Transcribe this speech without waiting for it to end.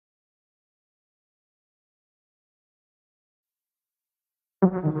Well,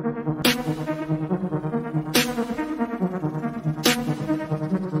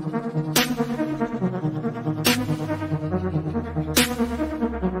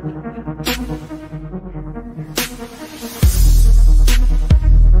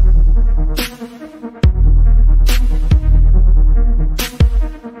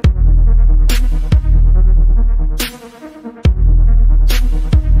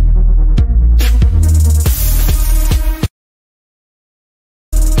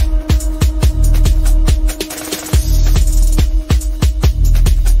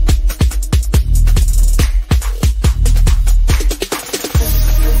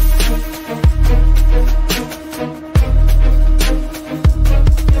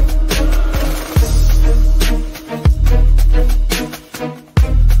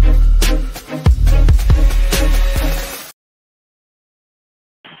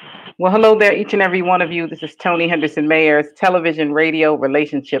 hello there, each and every one of you. This is Tony Henderson-Mayers, television, radio,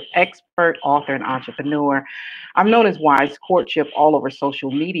 relationship expert, author, and entrepreneur. I'm known as Wise Courtship all over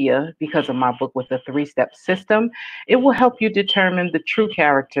social media because of my book with the three-step system. It will help you determine the true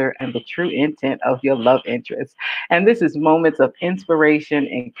character and the true intent of your love interest. And this is moments of inspiration,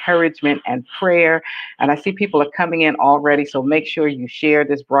 encouragement, and prayer. And I see people are coming in already, so make sure you share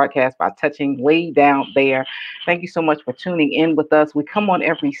this broadcast by touching way down there. Thank you so much for tuning in with us. We come on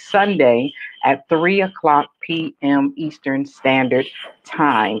every Sunday at 3 o'clock p.m. Eastern Standard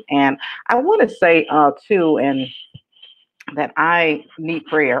Time. And I want to say, too, and that I need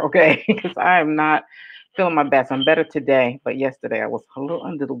prayer, okay? Because I am not feeling my best. I'm better today, but yesterday I was a little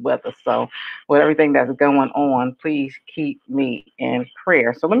under the weather. So with everything that's going on, please keep me in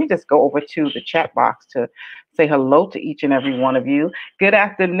prayer. So let me just go over to the chat box to say hello to each and every one of you. Good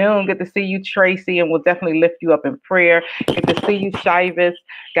afternoon. Good to see you, Tracy, and we'll definitely lift you up in prayer. Good to see you, Shivas.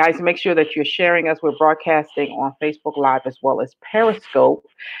 Guys, make sure that you're sharing us. We're broadcasting on Facebook Live as well as Periscope.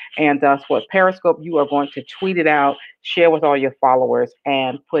 And for Periscope, you are going to tweet it out, share with all your followers,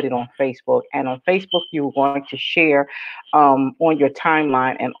 and put it on Facebook. And on Facebook, you're going to share on your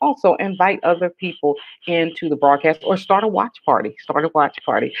timeline and also invite other people into the broadcast or start a watch party.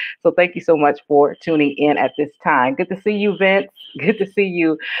 So thank you so much for tuning in at this time. Good to see you, Vince. Good to see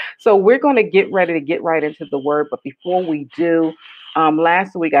you. So we're going to get ready to get right into the word. But before we do,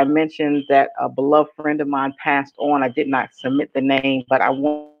 last week I mentioned that a beloved friend of mine passed on. I did not submit the name, but I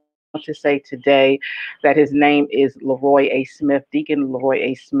want to say today that his name is Leroy A. Smith, Deacon Leroy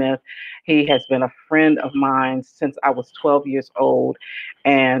A. Smith. He has been a friend of mine since I was 12 years old,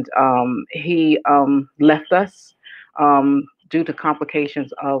 and he left us due to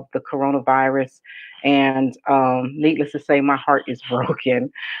complications of the coronavirus. And needless to say, my heart is broken.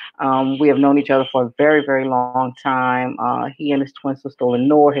 We have known each other for a very, very long time. He and his twin sister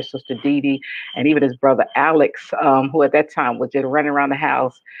Lenore, his sister Dee Dee, and even his brother Alex, who at that time was just running around the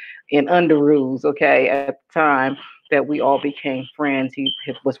house in underoos, okay, at the time that we all became friends. He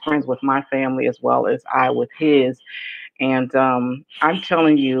was friends with my family as well as I with his. And I'm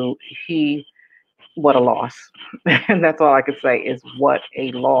telling you, what a loss. And that's all I could say is what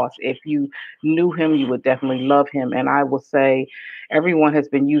a loss. If you knew him, you would definitely love him. And I will say everyone has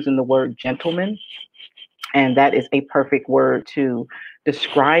been using the word gentleman, and that is a perfect word to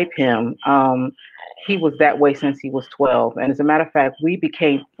describe him. He was that way since he was 12. And as a matter of fact, we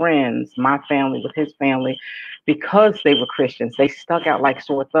became friends, my family with his family, because they were Christians. They stuck out like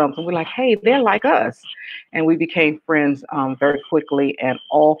sore thumbs. And we're like, hey, they're like us. And we became friends very quickly. And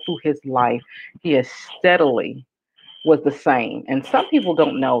all through his life, he has steadily was the same. And some people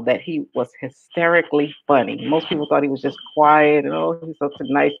don't know that he was hysterically funny. Most people thought he was just quiet and, oh, he's such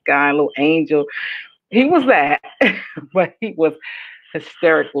a nice guy, a little angel. He was that, but he was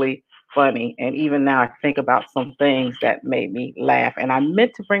hysterically funny. And even now I think about some things that made me laugh. And I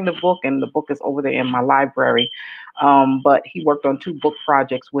meant to bring the book, and the book is over there in my library. But he worked on 2 book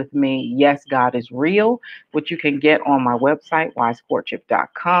projects with me. Yes, God is Real, which you can get on my website,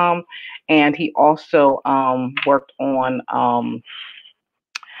 wisecourtship.com. And he also worked on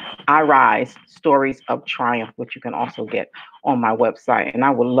I Rise, Stories of Triumph, which you can also get on my website. And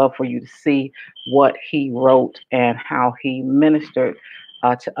I would love for you to see what he wrote and how he ministered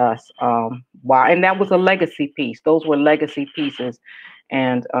to us. And that was a legacy piece. Those were legacy pieces.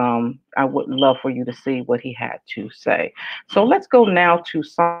 And I would love for you to see what he had to say. So let's go now to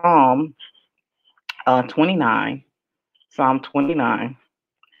Psalm 29. Psalm 29.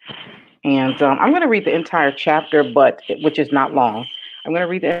 And I'm going to read the entire chapter, which is not long. I'm going to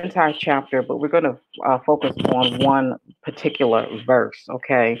read the entire chapter, but we're going to focus on one particular verse,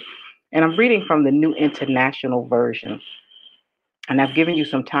 okay? And I'm reading from the New International Version. And I've given you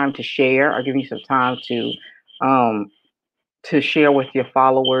some time to share. I've given you some time to to share with your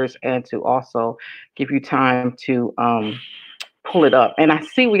followers and to also give you time to pull it up. And I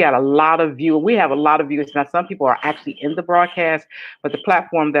see we got a lot of viewers. We have a lot of viewers now. Some people are actually in the broadcast, but the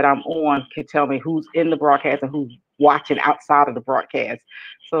platform that I'm on can tell me who's in the broadcast and who's watching outside of the broadcast.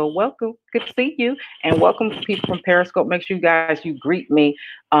 So welcome, good to see you, and welcome to people from Periscope. Make sure you guys you greet me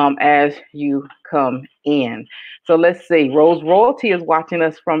as you come in. So let's see. Rose Royalty is watching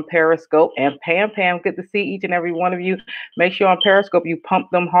us from Periscope, and Pam Pam, good to see each and every one of you. Make sure on Periscope you pump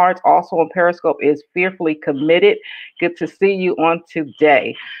them hearts. Also on Periscope is Fearfully Committed. Good to see you on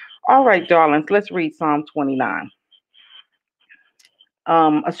today. All right, darlings, let's read Psalm 29.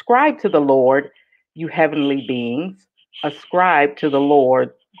 Ascribe to the Lord, you heavenly beings. Ascribe to the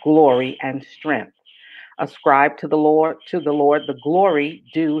Lord glory and strength. Ascribe to the Lord the glory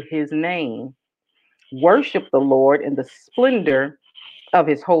due his name. Worship the Lord in the splendor of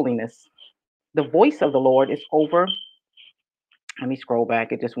his holiness. The voice of the Lord is over. Let me scroll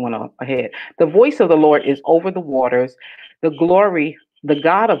back. It just went ahead. The voice of the Lord is over the waters. The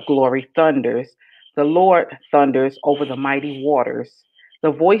God of glory thunders. The Lord thunders over the mighty waters.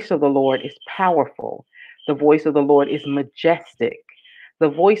 The voice of the Lord is powerful. The voice of the Lord is majestic. The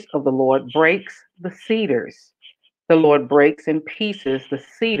voice of the Lord breaks the cedars. The Lord breaks in pieces the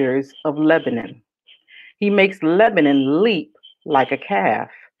cedars of Lebanon. He makes Lebanon leap like a calf,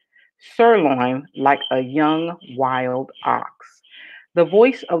 sirloin like a young wild ox. The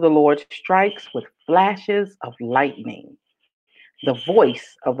voice of the Lord strikes with flashes of lightning. The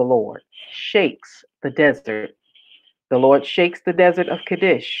voice of the Lord shakes the desert. The Lord shakes the desert of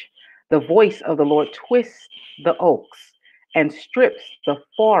Kadesh. The voice of the Lord twists the oaks and strips the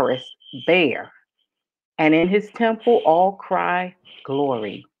forest bare. And in his temple all cry,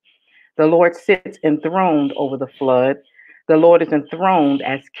 Glory. The Lord sits enthroned over the flood. The Lord is enthroned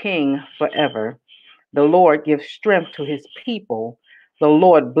as king forever. The Lord gives strength to his people. The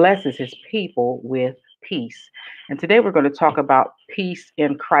Lord blesses his people with peace. And today we're going to talk about peace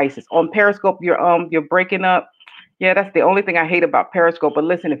in crisis. On Periscope, you're breaking up. Yeah, that's the only thing I hate about Periscope. But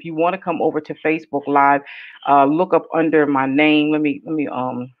listen, if you want to come over to Facebook Live, look up under my name. Let me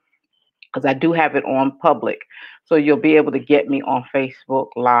because I do have it on public, so you'll be able to get me on Facebook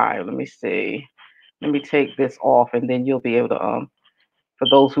Live. Let me see. Let me take this off, and then you'll be able to for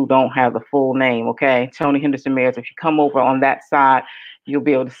those who don't have the full name, okay? Tony Henderson-Mayers. If you come over on that side, you'll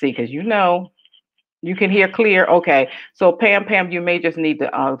be able to see, because you can hear clear. Okay. So Pam Pam, you may just need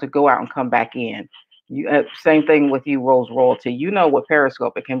to go out and come back in. Same thing with you, Rose Royalty. You know, with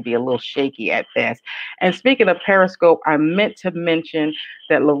Periscope, it can be a little shaky at best. And speaking of Periscope, I meant to mention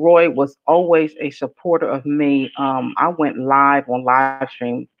that Leroy was always a supporter of me. I went live on live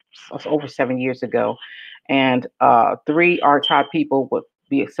stream over 7 years ago, and three R-Type people would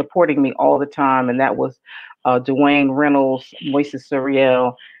be supporting me all the time, and that was Dwayne Reynolds, Moises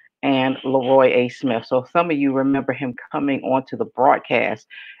Suriel, and Leroy A. Smith. So some of you remember him coming onto the broadcast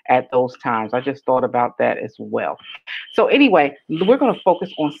at those times. I just thought about that as well. So anyway, we're going to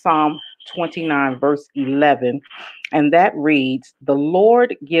focus on Psalm 29, verse 11, and that reads, "The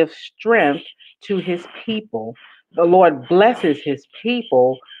Lord gives strength to his people. The Lord blesses his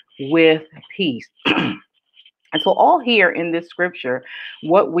people with peace." And so all here in this scripture,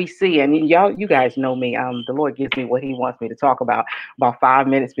 what we see, and you guys know me, the Lord gives me what he wants me to talk about 5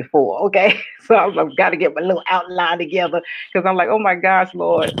 minutes before, okay? So I've got to get my little outline together, because I'm like, oh my gosh,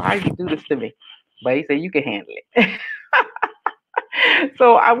 Lord, why do you do this to me? But he said, you can handle it.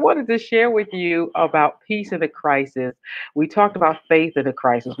 So I wanted to share with you about peace in a crisis. We talked about faith in a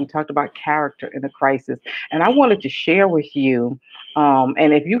crisis. We talked about character in a crisis. And I wanted to share with you,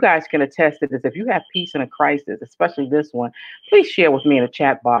 and if you guys can attest to this, if you have peace in a crisis, especially this one, please share with me in the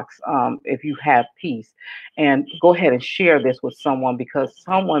chat box if you have peace. And go ahead and share this with someone, because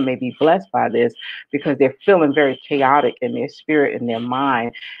someone may be blessed by this, because they're feeling very chaotic in their spirit and their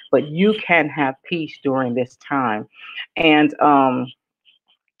mind. But you can have peace during this time. And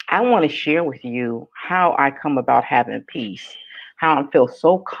I want to share with you how I come about having peace, how I feel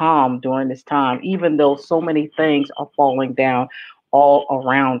so calm during this time, even though so many things are falling down all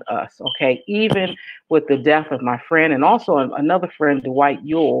around us. Okay, even with the death of my friend, and also another friend, Dwight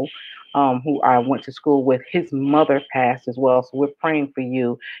Yule, who I went to school with, his mother passed as well. So we're praying for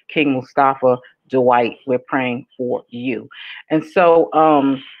you, King Mustafa Dwight. We're praying for you. And so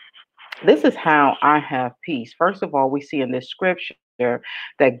this is how I have peace. First of all, we see in this scripture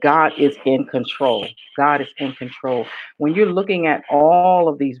that God is in control. God is in control. When you're looking at all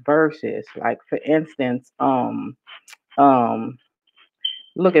of these verses, like for instance,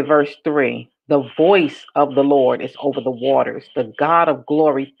 look at verse 3. The voice of the Lord is over the waters. The God of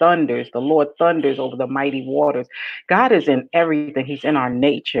glory thunders. The Lord thunders over the mighty waters. God is in everything. He's in our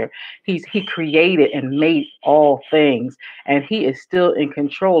nature. He created and made all things, and he is still in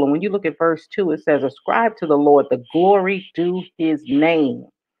control. And when you look at verse 2, it says, ascribe to the Lord the glory due his name.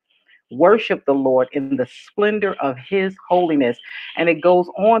 Worship the Lord in the splendor of his holiness. And it goes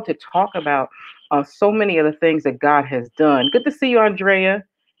on to talk about so many of the things that God has done. Good to see you, Andrea.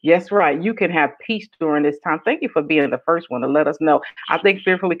 Yes, right. You can have peace during this time. Thank you for being the first one to let us know. I think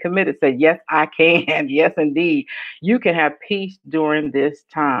Fearfully Committed said, yes, I can. Yes, indeed. You can have peace during this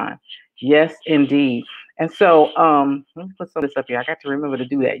time. Yes, indeed. And so let me put some of this up here. I got to remember to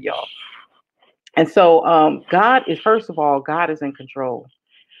do that, y'all. And so God is, first of all, God is in control.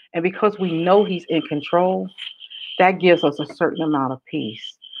 And because we know he's in control, that gives us a certain amount of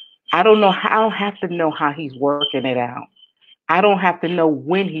peace. I don't know how, I don't have to know how he's working it out. I don't have to know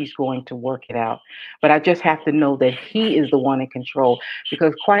when he's going to work it out, but I just have to know that he is the one in control.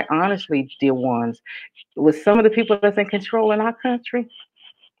 Because quite honestly, dear ones, with some of the people that's in control in our country,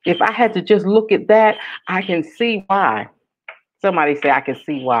 if I had to just look at that, I can see why. Somebody say, I can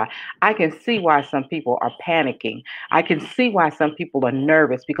see why. I can see why some people are panicking. I can see why some people are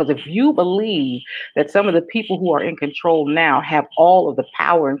nervous, because if you believe that some of the people who are in control now have all of the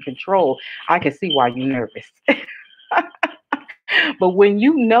power and control, I can see why you're nervous. But when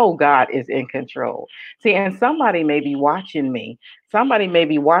you know God is in control, see, and somebody may be watching me. Somebody may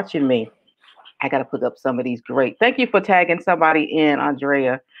be watching me. I got to put up some of these great. Thank you for tagging somebody in,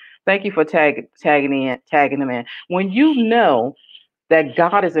 Andrea. Thank you for tagging them in. When you know that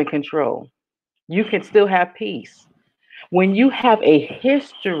God is in control, you can still have peace. When you have a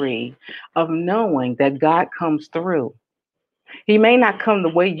history of knowing that God comes through, he may not come the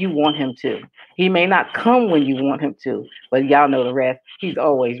way you want him to. He may not come when you want him to, but y'all know the rest. He's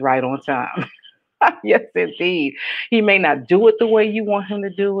always right on time. Yes, indeed. He may not do it the way you want him to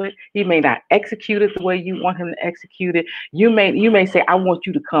do it. He may not execute it the way you want him to execute it. You may say, I want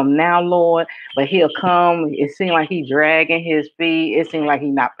you to come now, Lord, but he'll come. It seems like he's dragging his feet. It seems like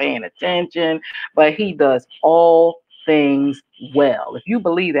he's not paying attention, but he does all things well. If you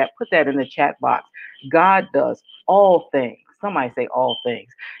believe that, put that in the chat box. God does all things. Somebody say all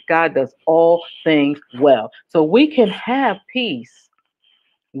things. God does all things well. So we can have peace.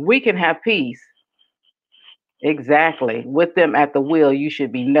 We can have peace. Exactly. With them at the wheel, you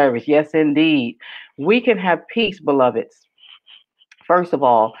should be nervous. Yes, indeed. We can have peace, beloveds. First of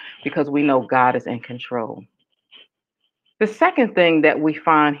all, because we know God is in control. The second thing that we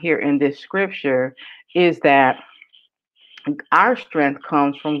find here in this scripture is that our strength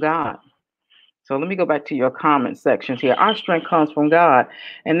comes from God. So let me go back to your comment sections here. Our strength comes from God,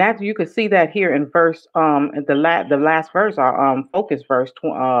 and that you can see that here in verse the last verse, our focus verse,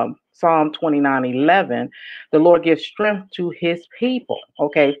 Psalm 29:11. The Lord gives strength to His people.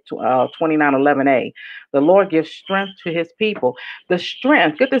 Okay, 29:11a. The Lord gives strength to His people. The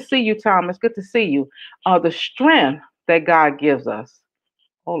strength. Good to see you, Thomas. Good to see you. The strength that God gives us.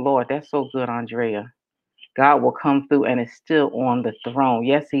 Oh Lord, that's so good, Andrea. God will come through and is still on the throne.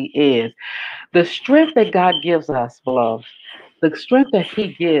 Yes, He is. The strength that God gives us, beloved, the strength that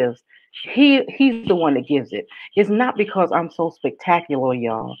He gives, He's the one that gives it. It's not because I'm so spectacular,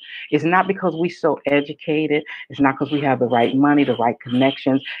 y'all. It's not because we're so educated. It's not because we have the right money, the right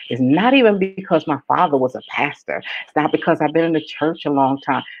connections. It's not even because my father was a pastor. It's not because I've been in the church a long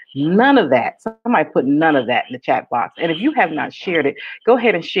time. None of that. Somebody put none of that in the chat box. And if you have not shared it, go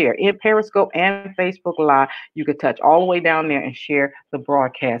ahead and share. In Periscope and Facebook Live, you can touch all the way down there and share the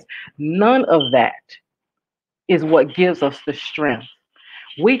broadcast. None of that is what gives us the strength.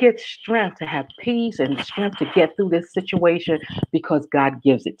 We get strength to have peace and strength to get through this situation because God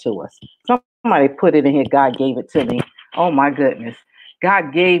gives it to us. Somebody put it in here, God gave it to me. Oh my goodness.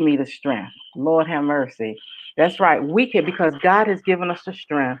 God gave me the strength. Lord have mercy. That's right. We can, because God has given us the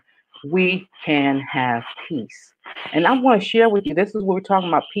strength, we can have peace. And I want to share with you, this is what we're talking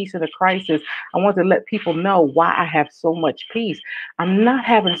about, peace in a crisis. I want to let people know why I have so much peace. I'm not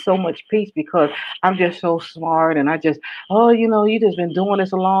having so much peace because I'm just so smart and I just, oh, you just been doing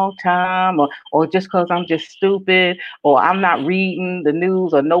this a long time, or just because I'm just stupid, or I'm not reading the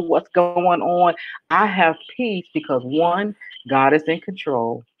news or know what's going on. I have peace because one, God is in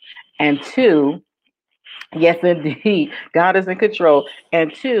control. And two, yes, indeed, God is in control.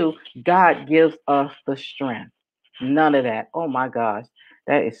 And two, God gives us the strength. None of that. Oh my gosh.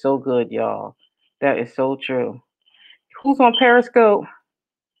 That is so good, y'all. That is so true. Who's on Periscope?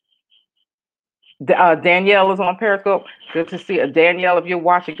 Danielle is on Periscope. Good to see Danielle, if you're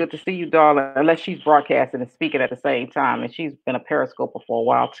watching, good to see you, darling. Unless she's broadcasting and speaking at the same time. And she's been a Periscoper for a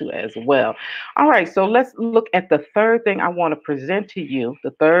while too as well. All right, so let's look at the third thing I want to present to you.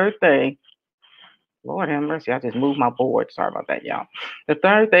 The third thing, Lord have mercy, I just moved my board. Sorry about that, y'all. The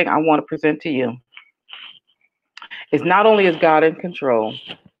third thing I want to present to you is not only is God in control,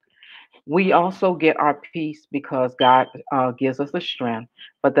 we also get our peace because God gives us the strength.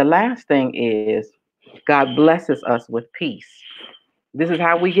 But the last thing is God blesses us with peace. This is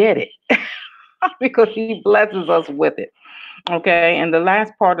how we get it because He blesses us with it. Okay, and the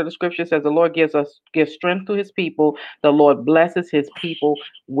last part of the scripture says the Lord gives strength to His people. The Lord blesses His people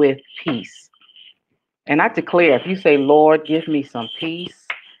with peace. And I declare, if you say, Lord, give me some peace,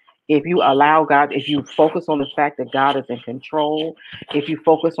 if you allow God, if you focus on the fact that God is in control, if you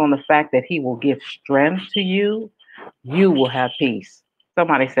focus on the fact that He will give strength to you, you will have peace.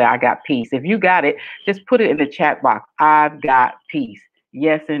 Somebody say, I got peace. If you got it, just put it in the chat box. I've got peace.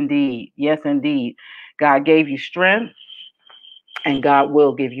 Yes, indeed. Yes, indeed. God gave you strength and God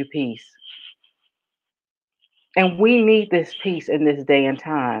will give you peace. And we need this peace in this day and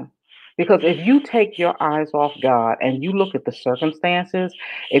time. Because if you take your eyes off God and you look at the circumstances,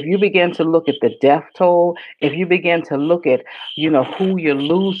 if you begin to look at the death toll, if you begin to look at, who you're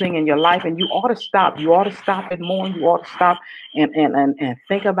losing in your life, and you ought to stop. You ought to stop and mourn. You ought to stop and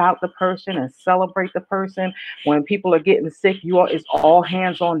think about the person and celebrate the person. When people are getting sick, it's all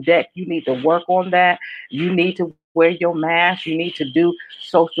hands on deck. You need to work on that. You need to wear your mask. You need to do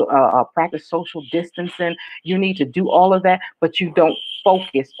practice social distancing. You need to do all of that, but you don't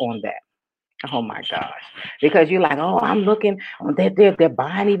focus on that. Oh my gosh. Because you're like, oh, I'm looking, they're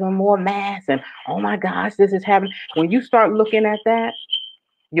buying even more masks, and oh my gosh, this is happening. When you start looking at that,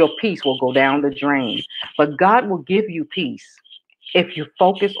 your peace will go down the drain. But God will give you peace if you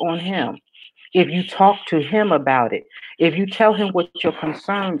focus on Him, if you talk to Him about it, if you tell Him what your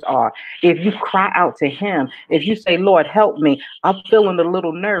concerns are, if you cry out to Him, if you say, Lord, help me, I'm feeling a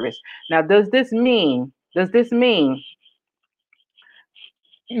little nervous. Now, does this mean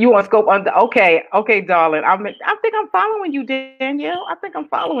you want to scope under? Okay, darling. I think I'm following you, Danielle. I think I'm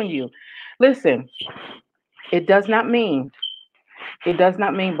following you. Listen, it does not mean,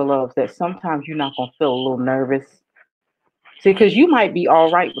 beloveds, that sometimes you're not gonna feel a little nervous. See, because you might be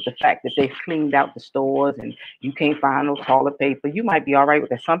all right with the fact that they've cleaned out the stores and you can't find no toilet paper. You might be all right with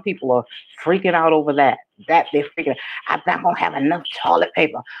that. Some people are freaking out over that. That they're freaking, I'm not gonna have enough toilet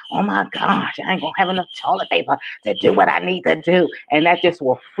paper. Oh my gosh, I ain't gonna have enough toilet paper to do what I need to do. And that just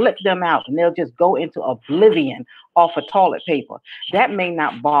will flip them out and they'll just go into oblivion off of toilet paper. That may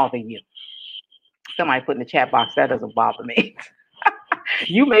not bother you. Somebody put in the chat box, that doesn't bother me.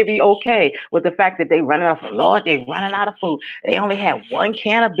 You may be okay with the fact that they running out of, Lord, they running out of food. They only had one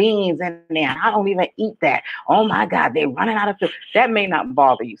can of beans in there. And I don't even eat that. Oh my God, they running out of food. That may not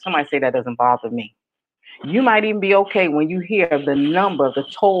bother you. Somebody say that doesn't bother me. You might even be okay when you hear the number, the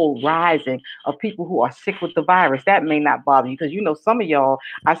toll rising of people who are sick with the virus. That may not bother you because some of y'all,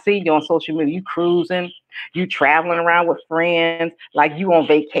 I see you on social media, you cruising, you traveling around with friends, like you on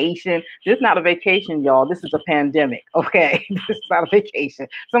vacation. This is not a vacation, y'all. This is a pandemic, okay? This is not a vacation.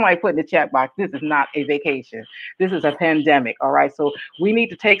 Somebody put in the chat box, this is not a vacation. This is a pandemic, all right? So we need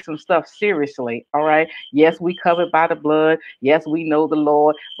to take some stuff seriously, all right? Yes, we covered by the blood. Yes, we know the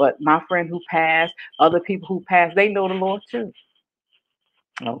Lord. But my friend who passed, other people who passed, they know the Lord too.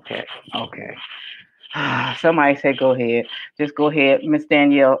 Okay. Somebody say, go ahead. Just go ahead. Miss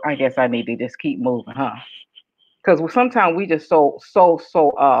Danielle, I guess I need to just keep moving, huh? Because sometimes we just so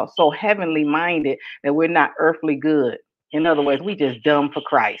heavenly minded that we're not earthly good. In other words, we just dumb for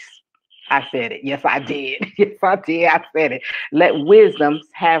Christ. I said it. Yes, I did. Yes, I did. I said it. Let wisdom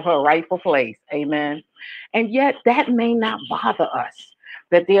have her rightful place. Amen. And yet that may not bother us.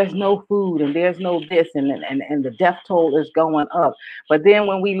 That there's no food and there's no this and the death toll is going up. But then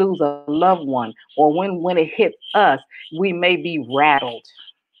when we lose a loved one or when it hits us, we may be rattled.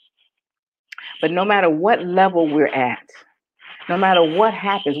 But no matter what level we're at, no matter what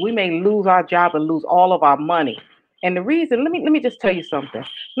happens, we may lose our job and lose all of our money. And the reason, let me just tell you something.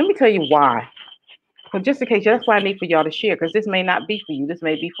 Let me tell you why. But just in case, that's why I need for y'all to share, because this may not be for you. This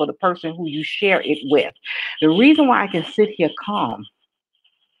may be for the person who you share it with. The reason why I can sit here calm,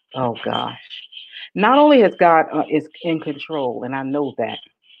 oh gosh, not only has God is in control, and I know that.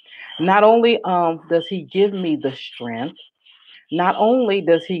 Not only does He give me the strength, not only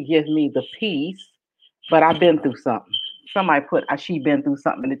does He give me the peace, but I've been through something. Somebody put, she been through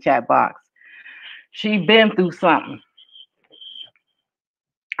something in the chat box. She been through something.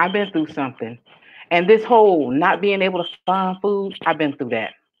 I've been through something. And this whole not being able to find food, I've been through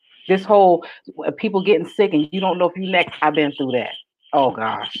that. This whole people getting sick and you don't know if you next. I've been through that. Oh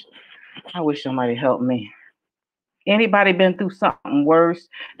gosh, I wish somebody helped me. Anybody been through something worse?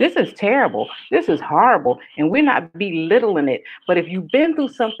 This is terrible. This is horrible, and we're not belittling it. But if you've been through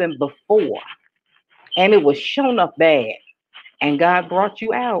something before and it was shown up bad, and God brought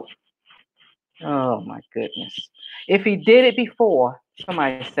you out, oh my goodness. If He did it before,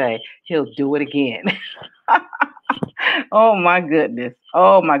 somebody say He'll do it again. Oh my goodness.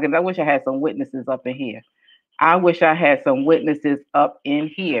 Oh my goodness. I wish I had some witnesses up in here. I wish I had some witnesses up in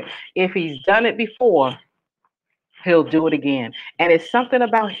here. If He's done it before, He'll do it again. And it's something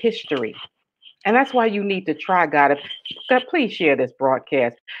about history. And that's why you need to try God. God, please share this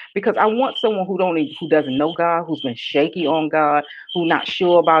broadcast because I want someone who doesn't know God, who's been shaky on God, who's not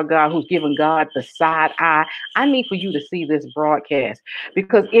sure about God, who's giving God the side eye. I need for you to see this broadcast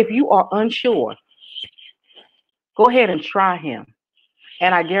because if you are unsure, go ahead and try Him.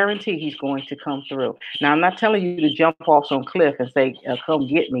 And I guarantee He's going to come through. Now, I'm not telling you to jump off some cliff and say, come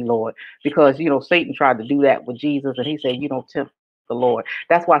get me, Lord, because, Satan tried to do that with Jesus and he said, you don't tempt the Lord.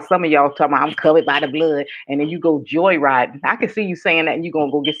 That's why some of y'all talking about, I'm covered by the blood, and then you go joyriding. I can see you saying that and you're going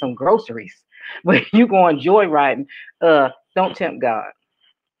to go get some groceries, but you going joyriding. Don't tempt God.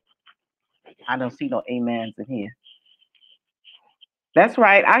 I don't see no amens in here. That's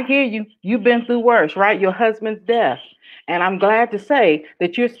right. I hear you. You've been through worse, right? Your husband's death. And I'm glad to say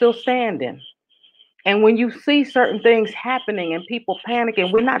that you're still standing. And when you see certain things happening and people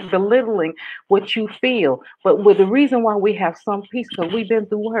panicking, we're not belittling what you feel. But with the reason why we have some peace, because we've been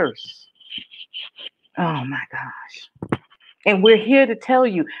through worse. Oh my gosh. And we're here to tell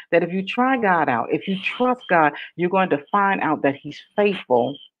you that if you try God out, if you trust God, you're going to find out that He's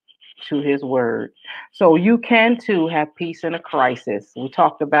faithful to His word. So you can too have peace in a crisis. We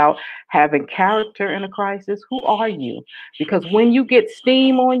talked about having character in a crisis. Who are you? Because when you get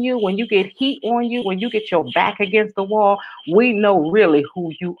steam on you, when you get heat on you, when you get your back against the wall, we know really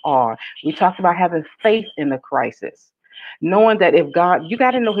who you are. We talked about having faith in the crisis. Knowing that if God, you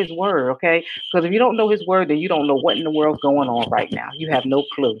got to know His word, okay? Because if you don't know His word, then you don't know what in the world's going on right now. You have no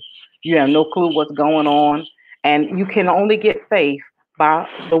clue. You have no clue what's going on. And you can only get faith by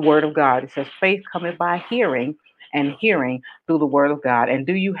the word of God. It says faith cometh by hearing and hearing through the word of God. And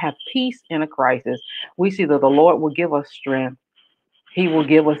do you have peace in a crisis? We see that the Lord will give us strength. He will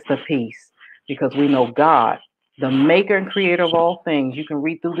give us the peace because we know God, the maker and creator of all things. You can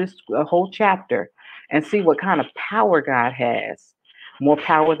read through this whole chapter and see what kind of power God has. More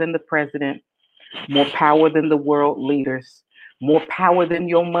power than the president, more power than the world leaders, more power than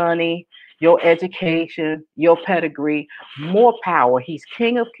your money, your education, your pedigree, more power. He's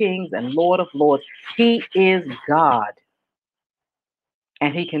King of Kings and Lord of Lords. He is God,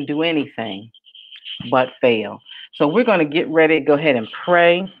 and He can do anything but fail. So we're going to get ready to go ahead and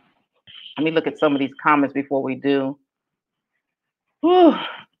pray. Let me look at some of these comments before we do. Whew.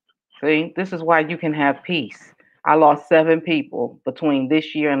 See, this is why you can have peace. I lost 7 people between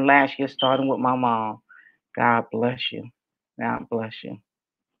this year and last year, starting with my mom. God bless you. God bless you.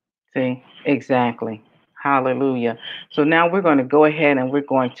 See, exactly. Hallelujah. So now we're going to go ahead and we're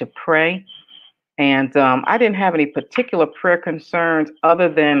going to pray. And I didn't have any particular prayer concerns other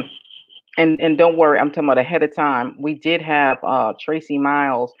than, and don't worry, I'm talking about ahead of time. We did have Tracy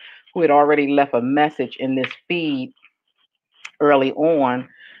Miles, who had already left a message in this feed early on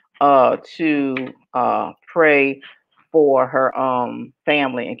to pray for her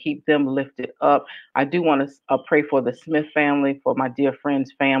family and keep them lifted up. I do want to pray for the Smith family, for my dear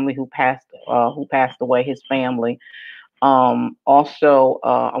friend's family who passed away, his family. Also,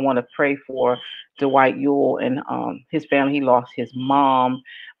 I want to pray for Dwight Ewell and his family. He lost his mom.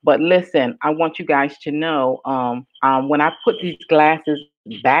 But listen, I want you guys to know when I put these glasses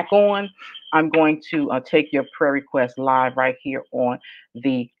back on, I'm going to take your prayer request live right here on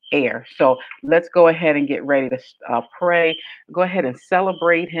the air. So let's go ahead and get ready to pray. Go ahead and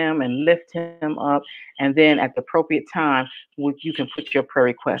celebrate him and lift him up. And then at the appropriate time, you can put your prayer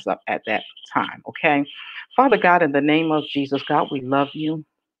request up at that time. Okay. Father God, in the name of Jesus, God, we love you.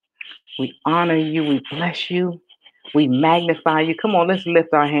 We honor you. We bless you. We magnify you. Come on, let's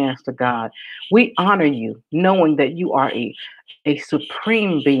lift our hands to God. We honor you, knowing that you are a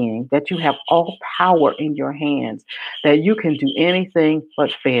supreme being, that you have all power in your hands, that you can do anything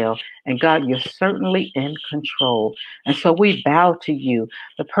but fail. And God, you're certainly in control. And so we bow to you,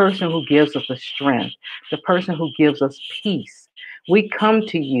 the person who gives us the strength, the person who gives us peace. We come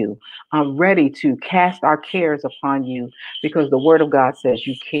to you ready to cast our cares upon you because the word of God says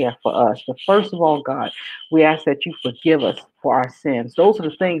you care for us. But first of all, God, we ask that you forgive us for our sins. Those are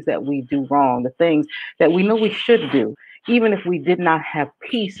the things that we do wrong, the things that we know we should do. even if we did not have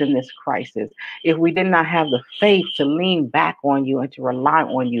peace in this crisis, if we did not have the faith to lean back on you and to rely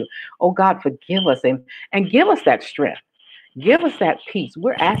on you. Oh God, forgive us and give us that strength. Give us that peace.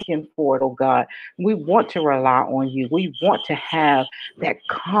 We're asking for it, oh God. We want to rely on you. We want to have that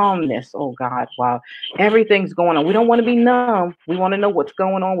calmness, oh God, while everything's going on. We don't want to be numb. We want to know what's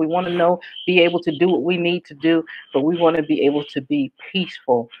going on. We want to know, be able to do what we need to do, but we want to be able to be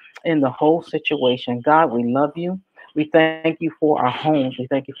peaceful in the whole situation. God, we love you. We thank you for our homes. We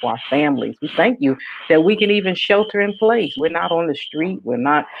thank you for our families. We thank you that we can even shelter in place. We're not on the street. We're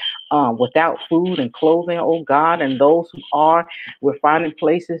not without food and clothing, oh God. And those who are, we're finding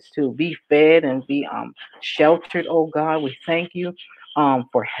places to be fed and be sheltered, oh God. We thank you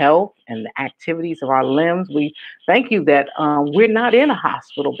for health and the activities of our limbs. We thank you that we're not in a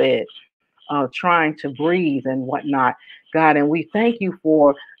hospital bed trying to breathe and whatnot, God. And we thank you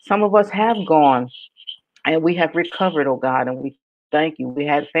for some of us have gone and we have recovered, oh God, and we thank you. We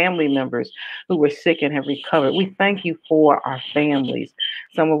had family members who were sick and have recovered. We thank you for our families.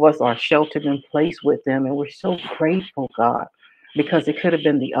 Some of us are sheltered in place with them, and we're so grateful, God, because it could have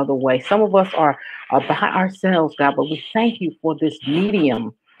been the other way. Some of us are by ourselves, God, but we thank you for this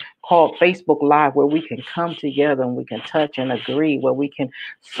medium called Facebook Live where we can come together and we can touch and agree, where we can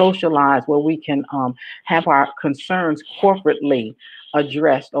socialize, where we can have our concerns corporately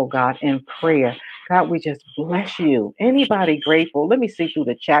addressed, oh God, in prayer. God, we just bless you. Anybody grateful? Let me see through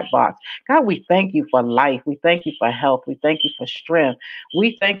the chat box. God, we thank you for life. We thank you for health. We thank you for strength.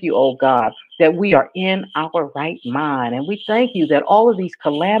 We thank you, oh God, that we are in our right mind. And we thank you that all of these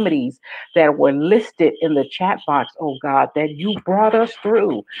calamities that were listed in the chat box, oh God, that you brought us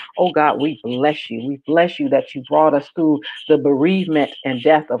through. Oh God, we bless you. We bless you that you brought us through the bereavement and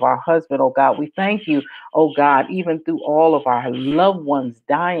death of our husband, oh God. We thank you, oh God, even through all of our loved ones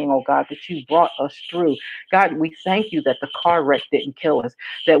dying, oh God, that you brought us through. God, we thank you that the car wreck didn't kill us,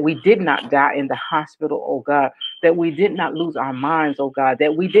 that we did not die in the hospital, oh God, that we did not lose our minds, oh God,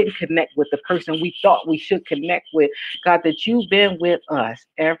 that we didn't connect with the person we thought we should connect with. God, that you've been with us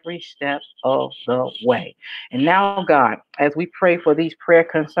every step of the way. And now, God, as we pray for these prayer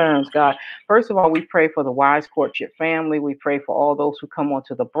concerns, God, first of all, we pray for the Wise Courtship family. We pray for all those who come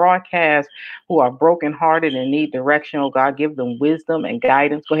onto the broadcast who are brokenhearted and need direction. Oh God, give them wisdom and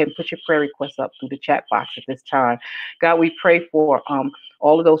guidance. Go ahead and put your prayer requests up through the chat box at this time. God, we pray for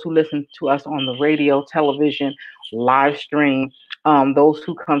all of those who listen to us on the radio, television, live stream, those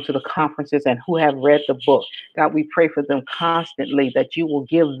who come to the conferences and who have read the book. God, we pray for them constantly that you will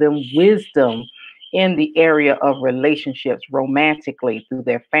give them wisdom in the area of relationships, romantically, through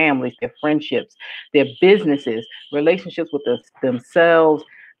their families, their friendships, their businesses, relationships with themselves,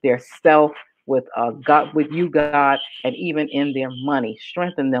 their self, with God, with you, God, and even in their money.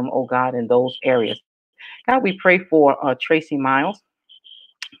 Strengthen them, oh God, in those areas. God, we pray for Tracy Miles,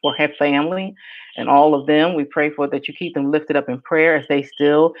 for her family and all of them. We pray for that you keep them lifted up in prayer as they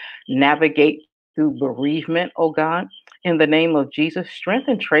still navigate through bereavement, oh God. In the name of Jesus,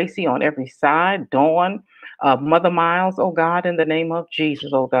 strengthen Tracy on every side. Dawn, Mother Miles, oh God, in the name of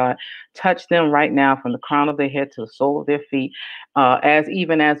Jesus, oh God. Touch them right now from the crown of their head to the sole of their feet, as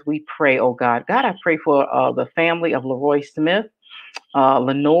even as we pray, oh God. God, I pray for the family of Leroy Smith,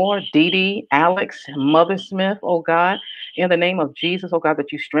 Lenore, Dee Dee, Alex, Mother Smith, oh God, in the name of Jesus, oh God,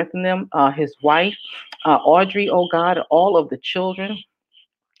 that you strengthen them, his wife, Audrey, oh God, all of the children,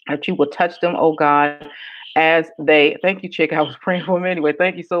 that you will touch them, oh God, as they, thank you, Chick, I was praying for them anyway,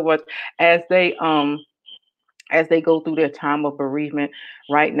 thank you so much, as they go through their time of bereavement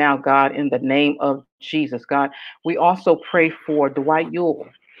right now, God, in the name of Jesus, God. We also pray for Dwight Yule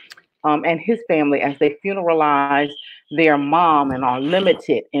and his family as they funeralize their mom and are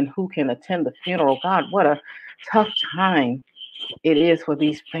limited in who can attend the funeral. God, what a tough time it is for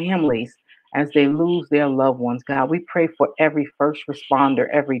these families as they lose their loved ones. God, we pray for every first responder,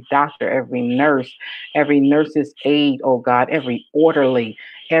 every doctor, every nurse's aide, oh God, every orderly,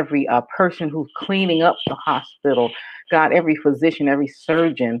 every person who's cleaning up the hospital. God, every physician, every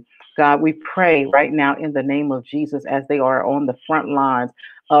surgeon. God, we pray right now in the name of Jesus as they are on the front lines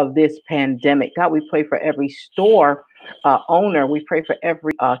of this pandemic. God, we pray for every store owner. We pray for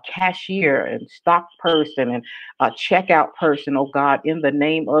every cashier and stock person and checkout person, oh God, in the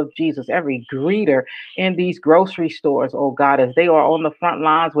name of Jesus. Every greeter in these grocery stores, oh God, as they are on the front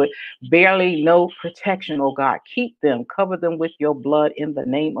lines with barely no protection, oh God. Keep them, cover them with your blood in the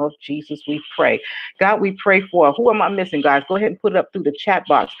name of Jesus, we pray. God, we pray for, who am I missing, guys? Go ahead and put it up through the chat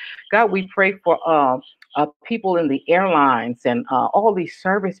box. God, we pray for people in the airlines and all these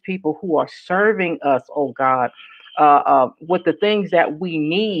service people who are serving us, oh God, with the things that we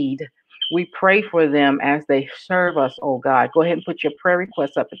need We pray for them as they serve us, oh God. Go ahead and put your prayer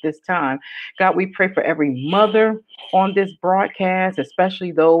requests up at this time. God, we pray for every mother on this broadcast,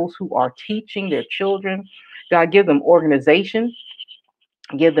 especially those who are teaching their children. God, give them organization,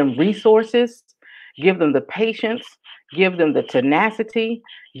 give them resources, give them the patience, give them the tenacity,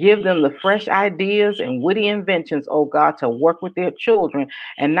 give them the fresh ideas and witty inventions, oh God, to work with their children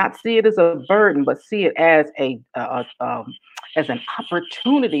and not see it as a burden, but see it as an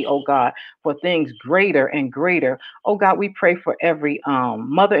opportunity, oh God, for things greater and greater. Oh God, we pray for every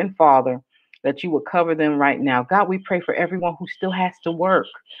mother and father that you would cover them right now. God, we pray for everyone who still has to work,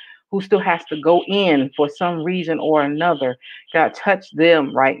 who still has to go in for some reason or another. God, touch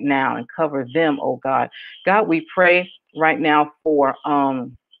them right now and cover them, oh God. God, we pray right now for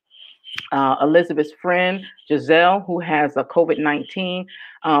Elizabeth's friend, Giselle, who has a COVID-19.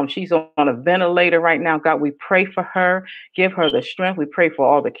 She's on a ventilator right now. God, we pray for her. Give her the strength. We pray for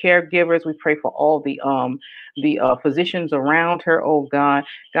all the caregivers. We pray for all the physicians around her, oh God.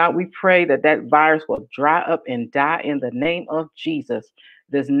 God, we pray that that virus will dry up and die in the name of Jesus.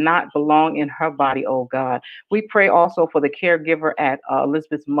 Does not belong in her body, oh God. We pray also for the caregiver at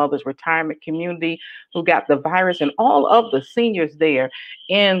Elizabeth's mother's retirement community who got the virus and all of the seniors there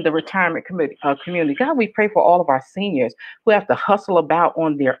in the retirement community. God, we pray for all of our seniors who have to hustle about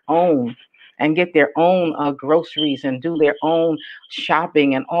on their own and get their own groceries and do their own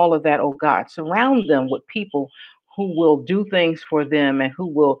shopping and all of that, oh God. Surround them with people who will do things for them and who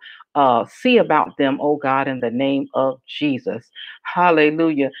will see about them, oh God, in the name of Jesus.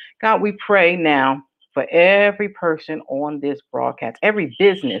 Hallelujah. God, we pray now for every person on this broadcast, every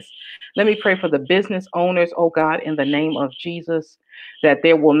business. Let me pray for the business owners, oh God, in the name of Jesus, that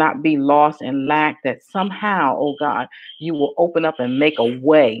there will not be loss and lack, that somehow, oh God, you will open up and make a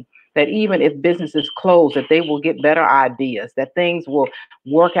way, that even if businesses close, that they will get better ideas, that things will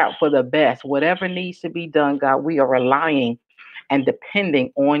work out for the best. Whatever needs to be done, God, we are relying and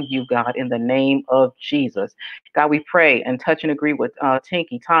depending on you, God, in the name of Jesus. God, we pray and touch and agree with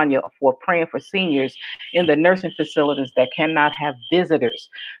Tinky, Tanya, for praying for seniors in the nursing facilities that cannot have visitors,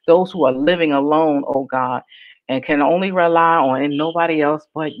 those who are living alone, oh God, and can only rely on and nobody else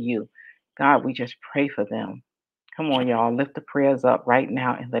but you. God, we just pray for them. Come on, y'all. Lift the prayers up right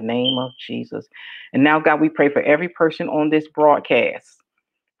now in the name of Jesus. And now, God, we pray for every person on this broadcast,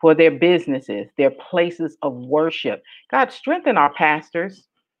 for their businesses, their places of worship. God, strengthen our pastors,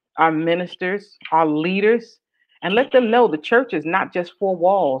 our ministers, our leaders, and let them know the church is not just four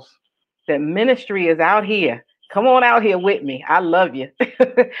walls, that ministry is out here. Come on out here with me. I love you.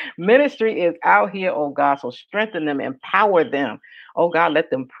 Ministry is out here, oh God. So strengthen them, empower them. Oh God, let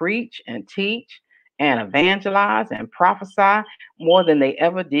them preach and teach and evangelize and prophesy more than they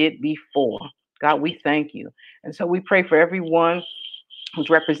ever did before. God, we thank you. And so we pray for everyone who's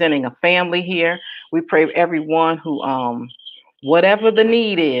representing a family here. We pray for everyone who, whatever the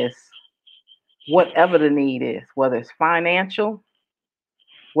need is, whether it's financial,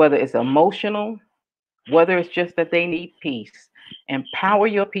 whether it's emotional, whether it's just that they need peace. Empower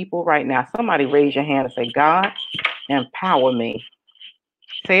your people right now. Somebody raise your hand and say, God, empower me.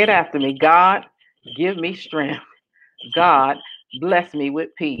 Say it after me. God, give me strength. God, bless me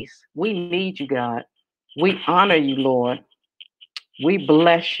with peace. We need you, God. We honor you, Lord. We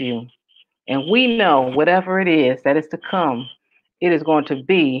bless you. And we know whatever it is that is to come, it is going to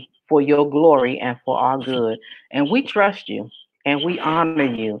be for your glory and for our good. And we trust you and we honor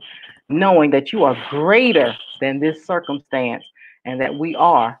you, knowing that you are greater than this circumstance and that we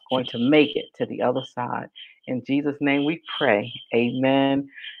are going to make it to the other side. In Jesus' name we pray. Amen,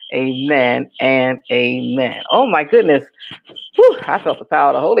 amen, and amen. Oh my goodness. Whew, I felt the power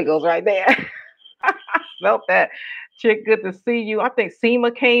of the Holy Ghost right there. Felt that. Chick, good to see you. I think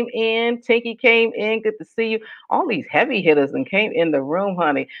Seema came in, Tinky came in. Good to see you. All these heavy hitters and came in the room,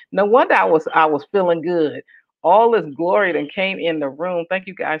 honey. No wonder I was feeling good. All this glory that came in the room. Thank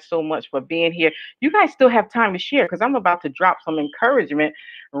you guys so much for being here. You guys still have time to share because I'm about to drop some encouragement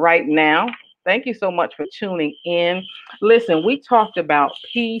right now. Thank you so much for tuning in. Listen, we talked about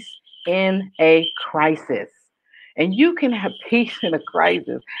peace in a crisis. And you can have peace in a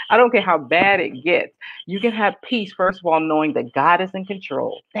crisis. I don't care how bad it gets. You can have peace, first of all, knowing that God is in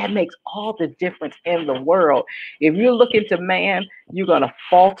control. That makes all the difference in the world. If you're looking to man, you're going to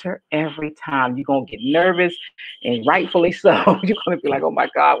falter every time. You're going to get nervous, and rightfully so. You're going to be like, oh my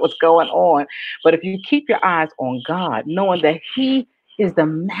God, what's going on? But if you keep your eyes on God, knowing that He is the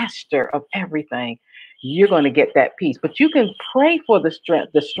master of everything, you're going to get that peace. But you can pray for the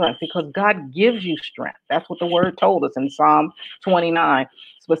strength, because God gives you strength. That's what the word told us in Psalm 29,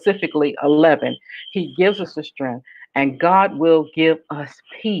 specifically 11. He gives us the strength. and God will give us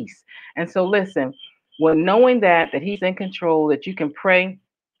peace. And so listen, when knowing that he's in control, that you can pray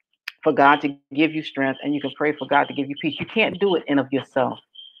for God to give you strength and you can pray for God to give you peace. You can't do it in of yourself.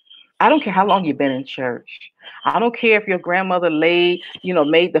 I don't care how long you've been in church. I don't care if your grandmother made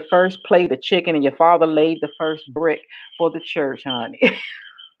the first plate of chicken and your father laid the first brick for the church, honey.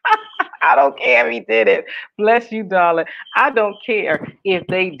 I don't care if he did it. Bless you, darling. I don't care if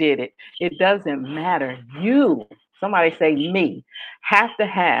they did it. It doesn't matter. You, somebody say me, have to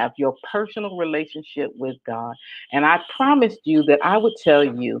have your personal relationship with God. And I promised you that I would tell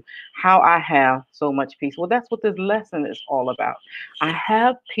you how I have so much peace. Well, that's what this lesson is all about. I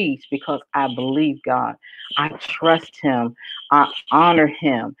have peace because I believe God. I trust him. I honor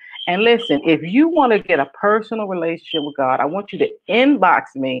him. And listen, if you want to get a personal relationship with God, I want you to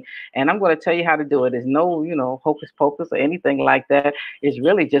inbox me and I'm going to tell you how to do it. There's no, hocus pocus or anything like that. It's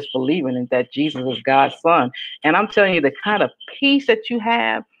really just believing in that Jesus is God's son. And I'm telling you, the kind of peace that you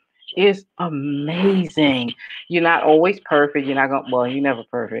have is amazing. You're not always perfect. You're not going, well, you're never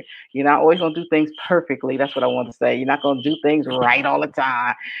perfect. You're not always going to do things perfectly. That's what I want to say. You're not going to do things right all the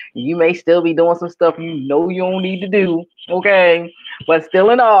time. You may still be doing some stuff you know you don't need to do. Okay. But still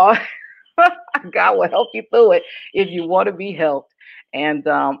in all, God will help you through it if you want to be helped. And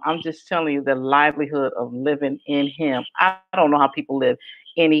I'm just telling you the livelihood of living in him. I don't know how people live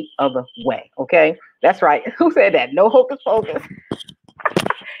any other way. Okay. That's right. Who said that? No hocus pocus.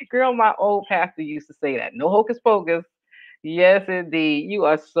 Girl, my old pastor used to say that. No hocus pocus. Yes, indeed. You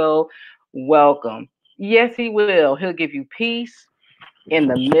are so welcome. Yes, he will. He'll give you peace in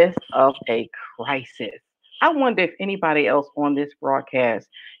the midst of a crisis. I wonder if anybody else on this broadcast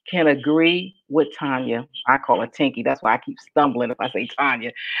can agree with Tanya. I call her Tinky. That's why I keep stumbling if I say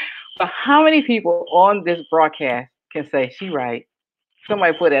Tanya. But how many people on this broadcast can say she right?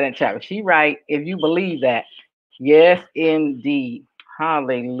 Somebody put that in chat. She right if you believe that. Yes, indeed.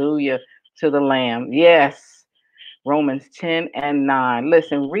 Hallelujah to the Lamb. Yes. Romans 10 and 9.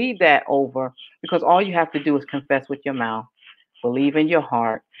 Listen, read that over because all you have to do is confess with your mouth, believe in your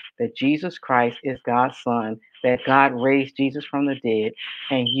heart that Jesus Christ is God's son, that God raised Jesus from the dead,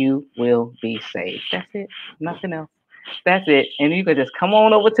 and you will be saved. That's it. Nothing else. That's it. And you can just come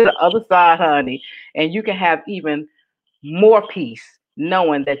on over to the other side, honey, and you can have even more peace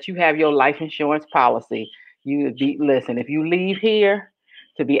knowing that you have your life insurance policy. Listen, if you leave here,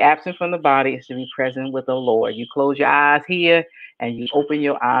 to be absent from the body is to be present with the Lord. You close your eyes here and you open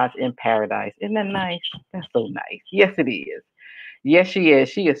your eyes in paradise. Isn't that nice? That's so nice. Yes, it is. Yes, she is.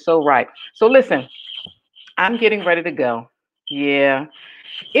 She is so right. So listen, I'm getting ready to go. Yeah,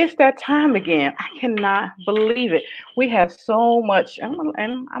 it's that time again. I cannot believe it. We have so much,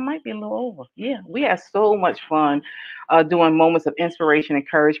 and I might be a little over. Yeah, we have so much fun doing moments of inspiration,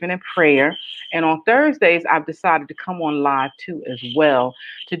 encouragement, and prayer. And on Thursdays, I've decided to come on live too, as well,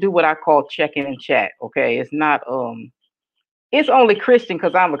 to do what I call check-in and chat. Okay, it's not it's only Christian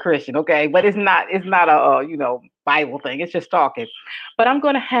because I'm a Christian. Okay, but it's not a Bible thing. It's just talking. But I'm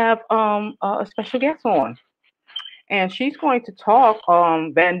going to have a special guest on and she's going to talk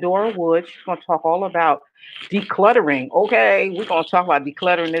Vandora Wood. She's going to talk all about decluttering. Okay, we're going to talk about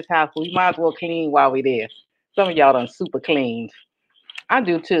decluttering this house. We might as well clean while we're there. Some of y'all done super cleaned. I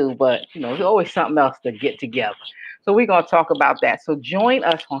do too, but there's always something else to get together. So we're going to talk about that. So join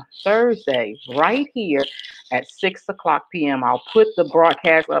us on Thursday right here at 6 o'clock p.m. I'll put the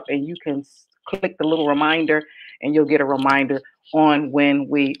broadcast up and you can click the little reminder and you'll get a reminder on when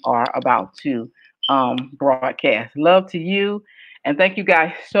we are about to broadcast. Love to you. And thank you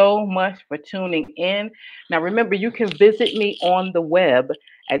guys so much for tuning in. Now, remember, you can visit me on the web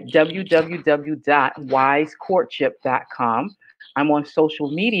at www.wisecourtship.com. I'm on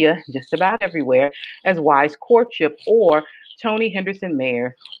social media just about everywhere as Wise Courtship or Tony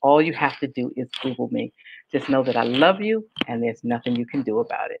Henderson-Mayers. All you have to do is Google me. Just know that I love you and there's nothing you can do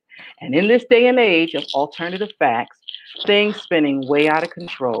about it. And in this day and age of alternative facts, things spinning way out of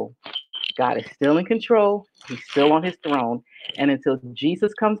control, God is still in control. He's still on his throne. And until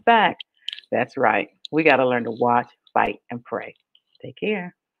Jesus comes back, that's right. We got to learn to watch, fight, and pray. Take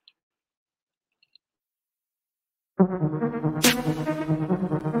care.